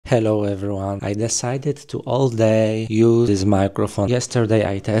Hello everyone. I decided to all day use this microphone. Yesterday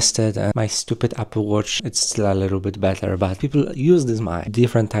I tested and my stupid Apple Watch, it's still a little bit better, but people use this mic.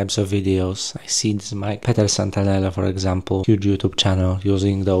 Different types of videos. I see this mic, Peter Santanella for example, huge YouTube channel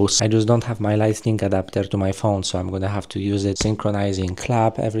using those. I just don't have my lightning adapter to my phone, so I'm gonna have to use it synchronizing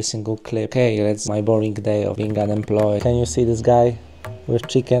clap every single clip. Okay, that's my boring day of being unemployed. Can you see this guy with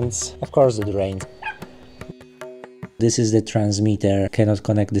chickens? Of course it rained. This is the transmitter. Cannot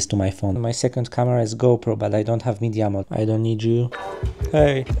connect this to my phone. My second camera is GoPro, but I don't have media mode. I don't need you.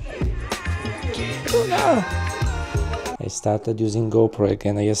 Hey. Oh, no. I started using GoPro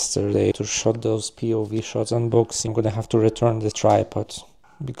again yesterday to shoot those POV shots unboxing. I'm gonna have to return the tripod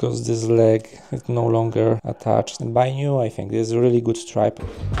because this leg is no longer attached. And buy new, I think. This is a really good tripod.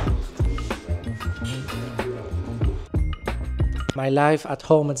 My life at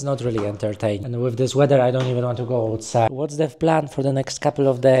home is not really entertaining, and with this weather I don't even want to go outside. What's the plan for the next couple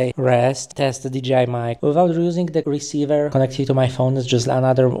of days? Rest, test the DJI Mic. Without using the receiver connected to my phone, it's just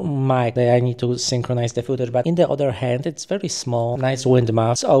another mic that I need to synchronize the footage, but in the other hand it's very small, nice wind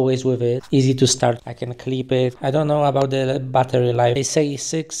mount, it's always with it, easy to start, I can clip it. I don't know about the battery life, they say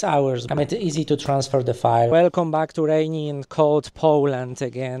 6 hours, I mean it's easy to transfer the file. Welcome back to rainy and cold Poland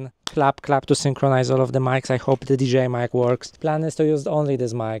again. Clap to synchronize all of the mics. I hope the DJI mic works. Plan is to use only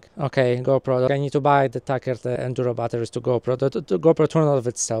this mic. Okay, GoPro. I need to buy the Tucker, the Enduro batteries to GoPro. The GoPro turned off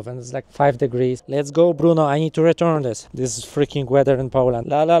itself and it's like 5 degrees. Let's go, Bruno. I need to return this. This is freaking weather in Poland.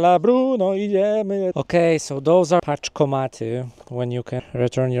 La la la, Bruno, idziemy. Okay, so those are paczkomaty, when you can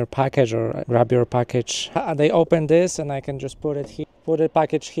return your package or grab your package. They open this and I can just put it here. Put the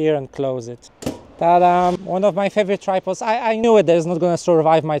package here and close it. Ta-da! One of my favorite tripods. I knew it, that is not gonna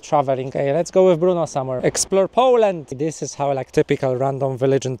survive my traveling. Okay, let's go with Bruno somewhere. Explore Poland! This is how like typical random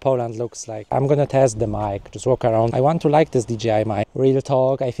village in Poland looks like. I'm gonna test the mic, just walk around. I want to like this DJI mic. Real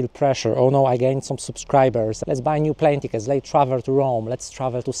talk, I feel pressure. Oh no, I gained some subscribers. Let's buy new plane tickets. Let's travel to Rome. Let's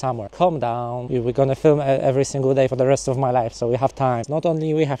travel to somewhere. Calm down. We're gonna film every single day for the rest of my life, so we have time. Not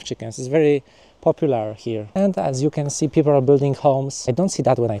only we have chickens, it's very popular here. And as you can see, people are building homes. I don't see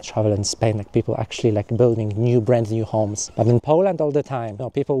that when I travel in Spain, like people actually like building brand new homes. But in Poland all the time, you know,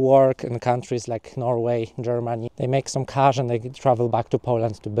 people work in countries like Norway, Germany. They make some cash and they travel back to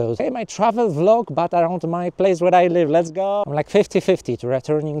Poland to build. Hey, my travel vlog, but around my place where I live. Let's go. I'm like 50-50 to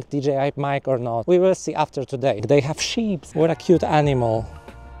returning DJI mic or not. We will see after today. They have sheep. What a cute animal.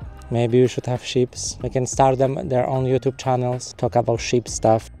 Maybe we should have sheep. We can start them their own YouTube channels, talk about sheep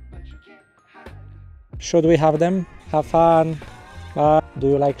stuff. Should we have them? Have fun. Do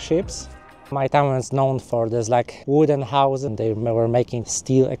you like ships? My town is known for this like wooden house and they were making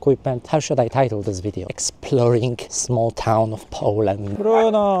steel equipment. How should I title this video? Exploring small town of Poland.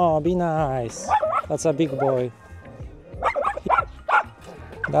 Bruno, be nice. That's a big boy.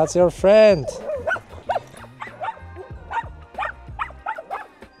 That's your friend.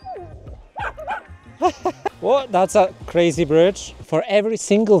 Whoa, that's a crazy bridge. For every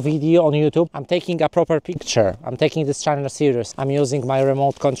single video on YouTube, I'm taking a proper picture. I'm taking this channel serious. I'm using my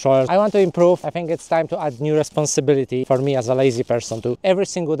remote controller. I want to improve. I think it's time to add new responsibility for me as a lazy person too. Every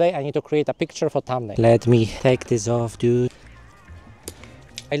single day, I need to create a picture for thumbnail. Let me take this off, dude.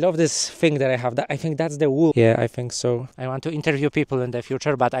 I love this thing that I have. I think that's the wool. Yeah, I think so. I want to interview people in the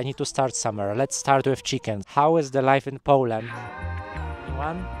future, but I need to start somewhere. Let's start with chicken. How is the life in Poland?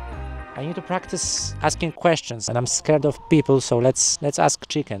 Anyone? I need to practice asking questions and I'm scared of people, so let's ask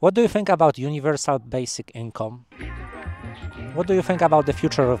chicken. What do you think about universal basic income? What do you think about the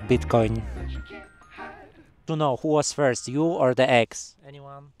future of Bitcoin? To know who was first, you or the eggs?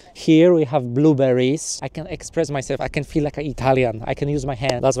 Anyone? Here we have blueberries. I can express myself. I can feel like an Italian. I can use my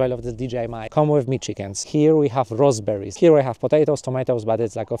hand. That's why I love the DJI mic. Come with me, chickens. Here we have raspberries. Here we have potatoes, tomatoes, but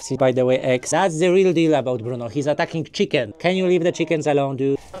it's like off-season. By the way, eggs. That's the real deal about Bruno. He's attacking chicken. Can you leave the chickens alone,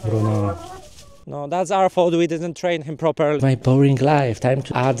 dude? Bruno. No, that's our fault. We didn't train him properly. My boring life. Time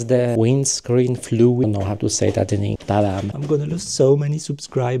to add the windscreen fluid. I don't know how to say that in English. I'm gonna lose so many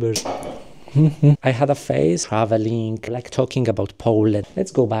subscribers. I had a phase traveling, like talking about Poland.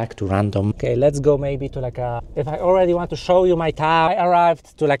 Let's go back to random. Okay, let's go maybe to like a... If I already want to show you my town, I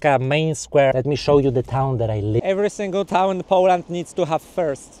arrived to like a main square. Let me show you the town that I live. Every single town in Poland needs to have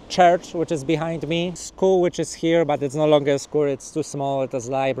first church, which is behind me, school, which is here, but it's no longer a school. It's too small. It has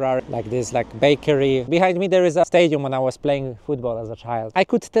library, like this, like bakery. Behind me there is a stadium when I was playing football as a child. I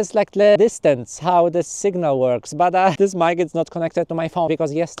could test like the distance, how the signal works, but this mic is not connected to my phone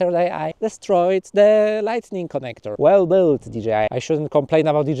because yesterday I destroyed the lightning connector. Well built, DJI. I shouldn't complain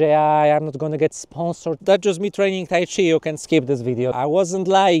about DJI. I'm not gonna get sponsored. That's just me training Tai Chi. You can skip this video. I wasn't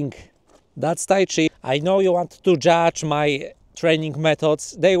lying. That's Tai Chi. I know you want to judge my training methods,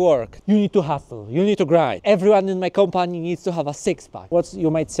 they work. You need to hustle, you need to grind. Everyone in my company needs to have a six-pack. What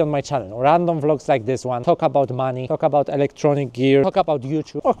you might see on my channel, random vlogs like this one, talk about money, talk about electronic gear, talk about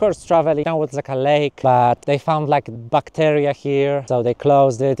YouTube, of course traveling. Now it's like a lake, but they found like bacteria here, so they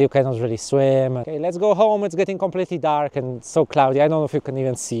closed it, you cannot really swim. Okay, let's go home, it's getting completely dark and so cloudy, I don't know if you can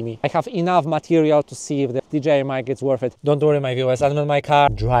even see me. I have enough material to see if the DJI Mic is worth it. Don't worry my viewers, I'm in my car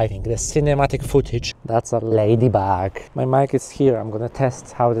driving, the cinematic footage. That's a ladybug. My mic is here, I'm gonna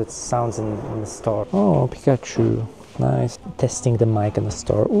test how it sounds in the store. Oh, Pikachu. Nice. Testing the mic in the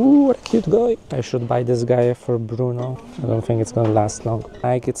store. Ooh, what a cute guy. I should buy this guy for Bruno. I don't think it's gonna last long.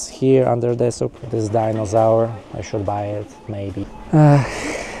 Mic, it's here under this dinosaur. I should buy it, maybe. I'm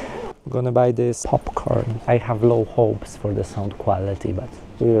gonna buy this popcorn. I have low hopes for the sound quality, but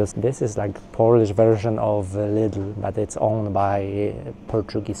this is like Polish version of Lidl, but it's owned by a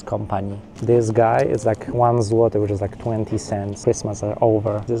Portuguese company. This guy is like 1 zloty, which is like 20 cents. Christmas are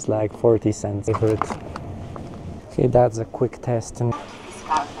over. This is like 40 cents. Okay, that's a quick testing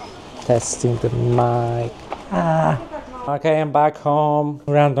the mic. Okay, I'm back home.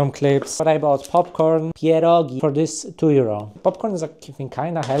 Random clips. What I bought? Popcorn, pierogi for this €2. Popcorn is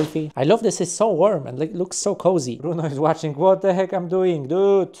kind of healthy. I love this, it's so warm and looks so cozy. Bruno is watching. What the heck I'm doing?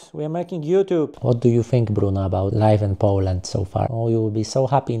 Dude, we are making YouTube. What do you think, Bruno, about life in Poland so far? Oh, you will be so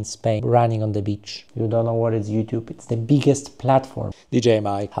happy in Spain, running on the beach. You don't know what is YouTube. It's the biggest platform. DJI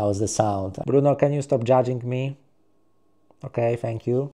Mic, how's the sound? Bruno, can you stop judging me? Okay, thank you.